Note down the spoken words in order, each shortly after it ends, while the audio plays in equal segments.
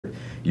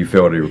You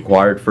failed a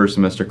required first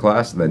semester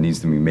class that needs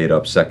to be made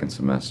up second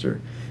semester.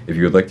 If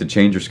you would like to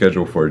change your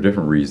schedule for a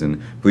different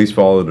reason, please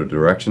follow the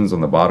directions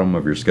on the bottom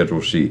of your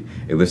schedule sheet.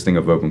 A listing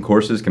of open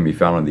courses can be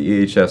found on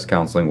the EHS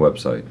Counseling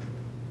website.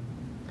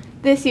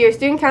 This year,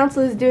 Student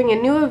Council is doing a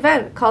new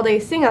event called a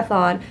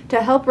Sing-a-thon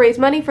to help raise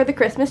money for the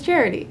Christmas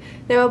charity.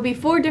 There will be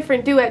 4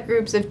 different duet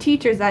groups of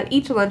teachers at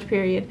each lunch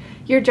period.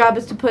 Your job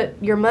is to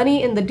put your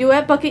money in the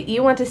duet bucket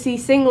you want to see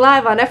sing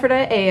live on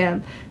Ephrata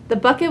AM. The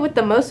bucket with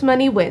the most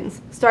money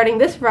wins. Starting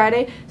this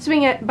Friday,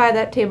 swing by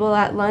that table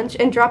at lunch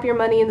and drop your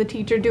money in the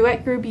teacher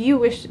duet group you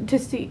wish to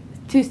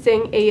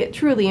sing a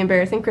truly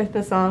embarrassing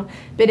Christmas song.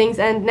 Biddings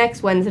end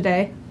next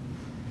Wednesday.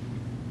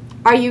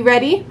 Are you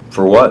ready?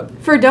 For what?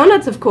 For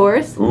donuts, of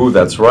course. Ooh,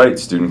 that's right.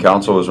 Student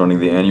Council is running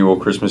the annual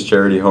Christmas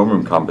Charity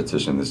Homeroom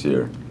Competition this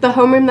year. The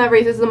homeroom that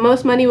raises the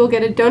most money will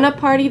get a donut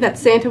party that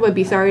Santa would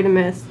be sorry to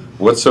miss.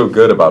 What's so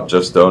good about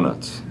just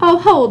donuts? Oh,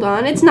 hold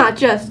on. It's not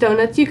just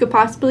donuts. You could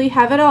possibly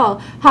have it all.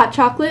 Hot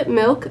chocolate,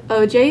 milk,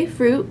 OJ,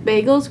 fruit,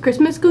 bagels,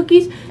 Christmas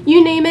cookies,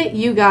 you name it,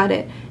 you got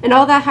it. And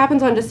all that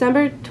happens on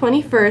December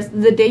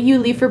 21st, the day you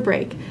leave for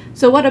break.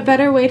 So what a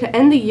better way to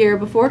end the year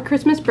before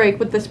Christmas break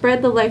with the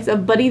spread the likes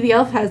of Buddy the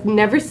Elf has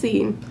never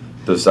seen.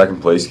 Does second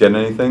place get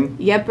anything?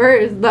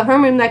 Yepers. The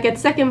homeroom that gets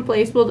second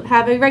place will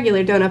have a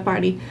regular donut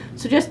party.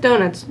 So just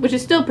donuts, which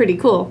is still pretty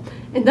cool.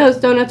 And those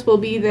donuts will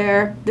be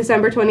there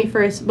December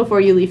 21st before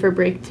you leave for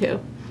break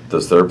too.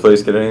 Does third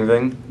place get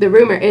anything? The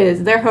rumor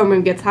is their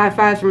homeroom gets high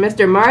fives from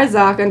Mr.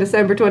 Marzak on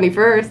December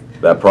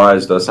 21st. That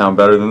prize does sound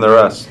better than the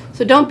rest.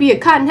 So don't be a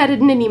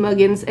cotton-headed ninny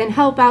muggins and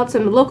help out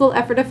some local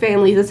Ephrata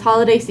families this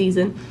holiday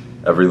season.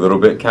 Every little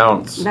bit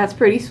counts. That's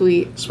pretty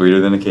sweet. Sweeter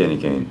than a candy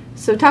cane.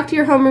 So talk to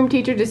your homeroom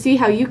teacher to see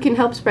how you can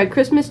help spread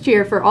Christmas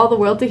cheer for all the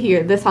world to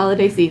hear this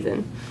holiday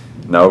season.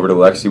 Now over to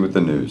Lexi with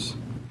the news.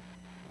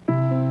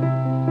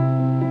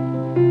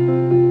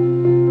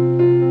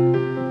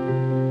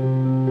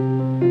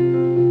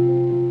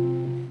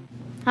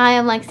 Hi,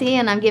 I'm Lexi,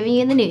 and I'm giving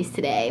you the news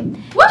today.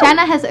 Woo!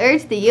 China has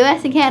urged the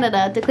U.S. and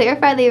Canada to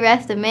clarify the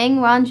arrest of Meng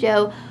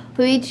Wanzhou,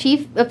 Hui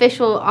Chief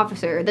Official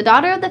Officer. The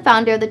daughter of the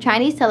founder of the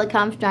Chinese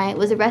telecoms giant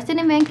was arrested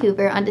in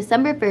Vancouver on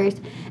December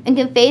 1st and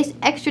can face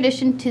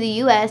extradition to the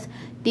U.S.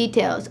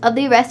 Details of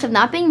the arrest have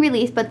not been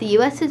released, but the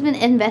U.S. has been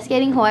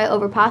investigating Hui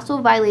over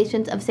possible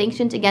violations of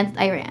sanctions against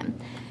Iran.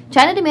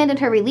 China demanded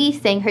her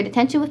release, saying her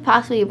detention was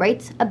possibly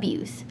rights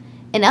abuse.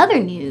 In other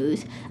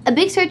news, a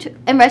big search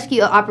and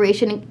rescue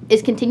operation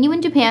is continuing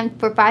in Japan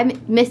for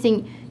 5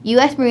 missing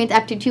U.S. Marines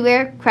after 2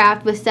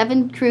 aircraft with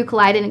 7 crew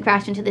collided and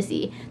crashed into the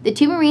sea. The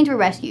 2 Marines were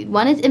rescued.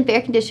 One is in fair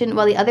condition,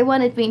 while the other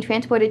one is being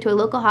transported to a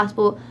local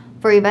hospital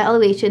for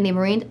evaluation, the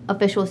Marine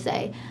officials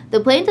say. The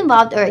planes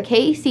involved are a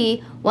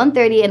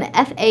KC-130 and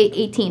a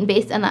FA-18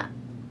 based on the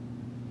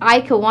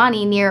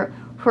Aikawani near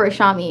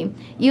Hiroshima.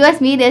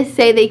 U.S. media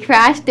say they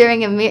crashed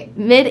during a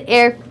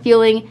mid-air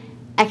fueling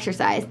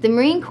exercise. The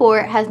Marine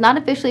Corps has not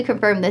officially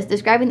confirmed this,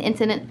 describing the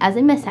incident as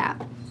a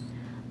mishap.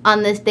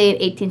 On this day in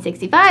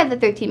 1865, the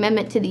 13th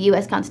Amendment to the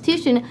U.S.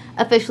 Constitution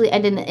officially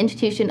ended the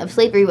institution of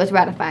slavery was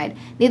ratified.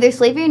 Neither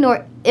slavery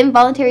nor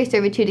involuntary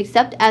servitude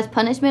except as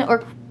punishment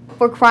or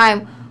for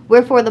crime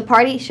wherefore the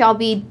party shall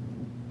be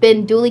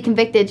been duly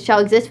convicted shall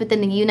exist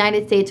within the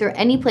United States or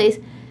any place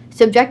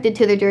subjected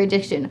to their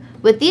jurisdiction.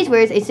 With these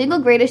words, a single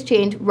greatest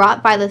change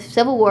wrought by the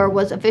Civil War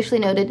was officially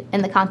noted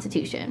in the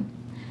Constitution.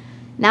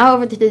 Now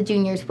over to the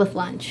juniors with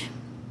lunch.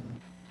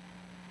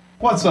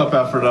 What's up,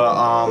 Ephrata?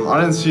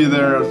 I didn't see you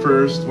there at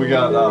first. We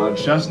got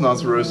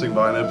chestnuts roasting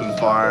by an open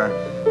fire,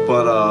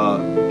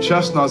 but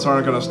chestnuts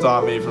aren't going to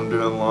stop me from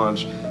doing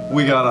lunch.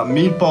 We got a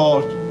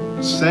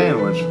meatball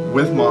sandwich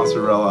with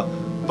mozzarella,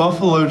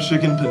 buffalo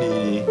chicken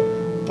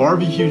panini,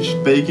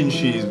 barbecue bacon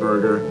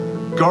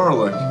cheeseburger,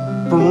 garlic,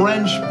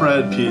 French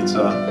bread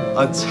pizza,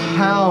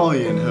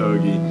 Italian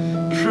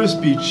hoagie,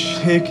 crispy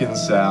chicken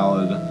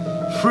salad,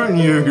 fruit and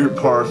yogurt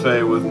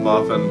parfait with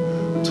muffin,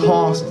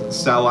 tossed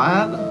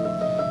salad,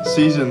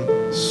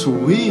 seasoned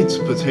sweet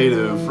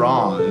potato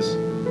fries,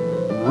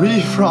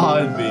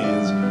 refried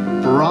beans,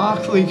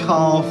 broccoli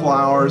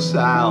cauliflower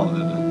salad,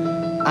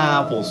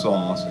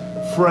 applesauce,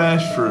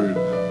 fresh fruit,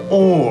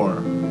 or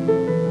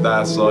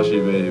that slushy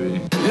baby.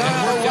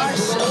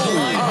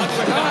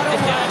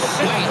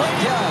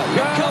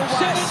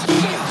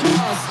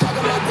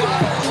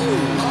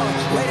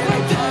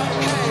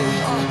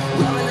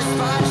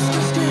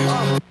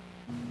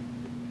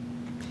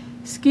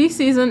 Ski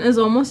season is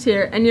almost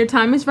here, and your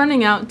time is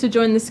running out to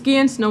join the Ski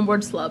and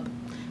Snowboard Club.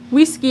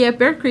 We ski at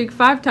Bear Creek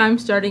 5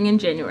 times starting in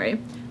January.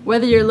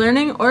 Whether you're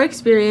learning or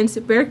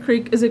experienced, Bear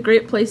Creek is a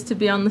great place to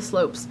be on the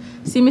slopes.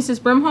 See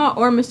Mrs. Brimhaw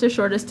or Mr.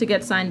 Shortest to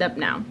get signed up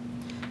now.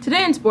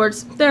 Today in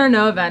sports, there are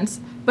no events,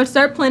 but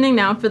start planning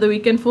now for the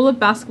weekend full of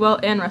basketball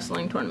and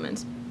wrestling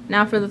tournaments.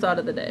 Now for the thought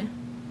of the day.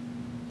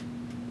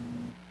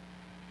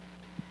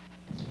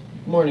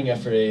 Good morning,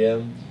 Ephrata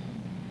AM.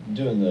 I'm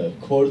doing the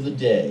quote of the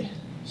day.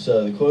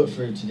 So the quote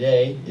for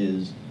today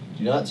is,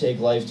 "Do not take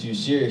life too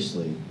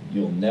seriously.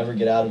 You'll never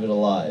get out of it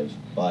alive,"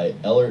 by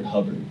Elliot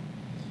Hubbard.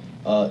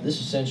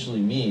 This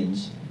essentially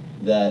means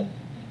that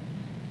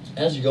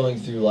as you're going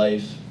through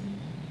life,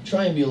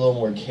 try and be a little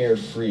more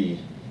carefree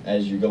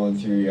as you're going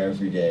through your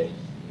everyday,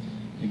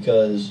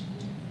 because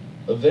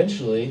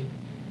eventually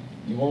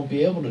you won't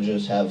be able to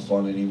just have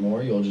fun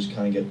anymore. You'll just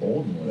kind of get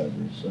old and whatever.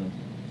 So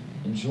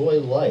enjoy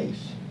life.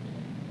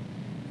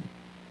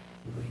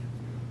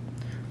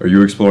 Are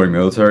you exploring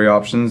military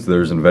options?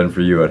 There's an event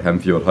for you at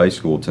Hempfield High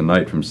School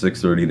tonight from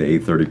 6:30 to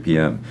 8:30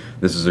 p.m.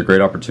 This is a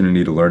great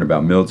opportunity to learn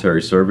about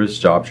military service,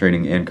 job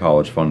training, and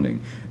college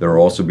funding. There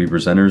will also be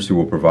presenters who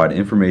will provide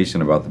information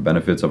about the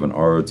benefits of an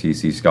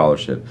ROTC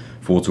scholarship,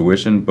 full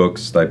tuition,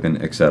 books,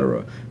 stipend,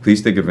 etc.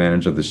 Please take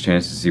advantage of this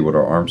chance to see what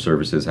our armed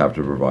services have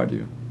to provide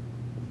you.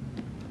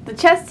 The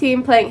chess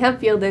team playing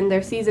Hempfield in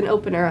their season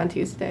opener on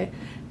Tuesday.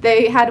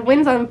 They had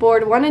wins on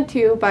board 1 and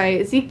 2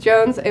 by Zeke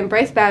Jones and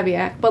Bryce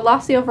Babiak, but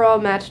lost the overall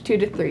match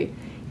 2-3.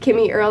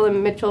 Kimmy Earl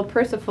and Mitchell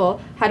Percival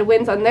had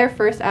wins on their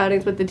first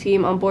outings with the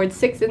team on board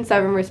 6 and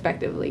 7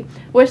 respectively.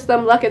 Wish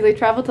them luck as they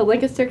travel to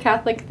Lancaster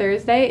Catholic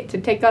Thursday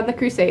to take on the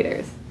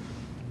Crusaders.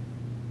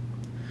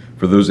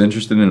 For those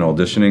interested in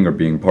auditioning or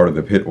being part of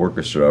the pit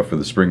orchestra for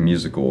the spring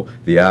musical,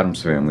 The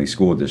Addams Family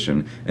School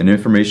Edition, an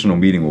informational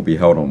meeting will be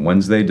held on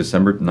Wednesday,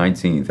 December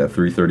 19th at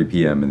 3:30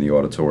 p.m. in the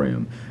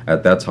auditorium.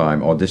 At that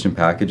time, audition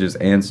packages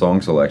and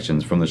song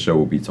selections from the show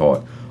will be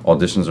taught.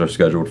 Auditions are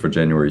scheduled for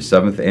January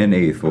 7th and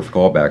 8th with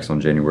callbacks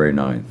on January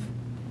 9th.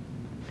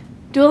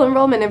 Dual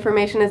enrollment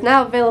information is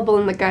now available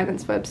in the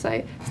Guidance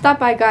website. Stop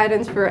by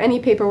Guidance for any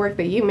paperwork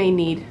that you may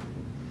need.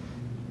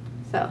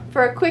 So,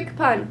 for a quick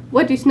pun,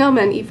 what do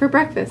snowmen eat for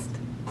breakfast?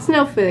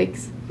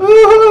 Snowflakes.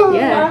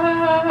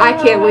 Yeah. I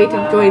can't wait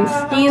to join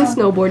Ski and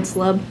Snowboard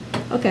Slub.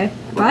 Okay,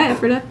 bye,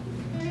 Ephrata.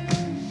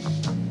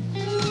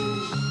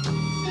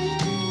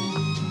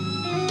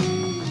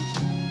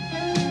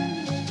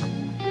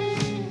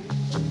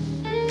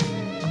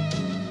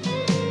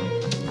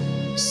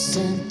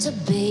 Santa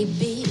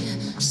baby,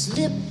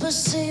 slip a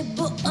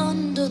sable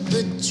under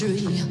the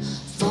tree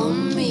for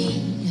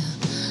me.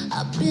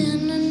 I've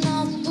been an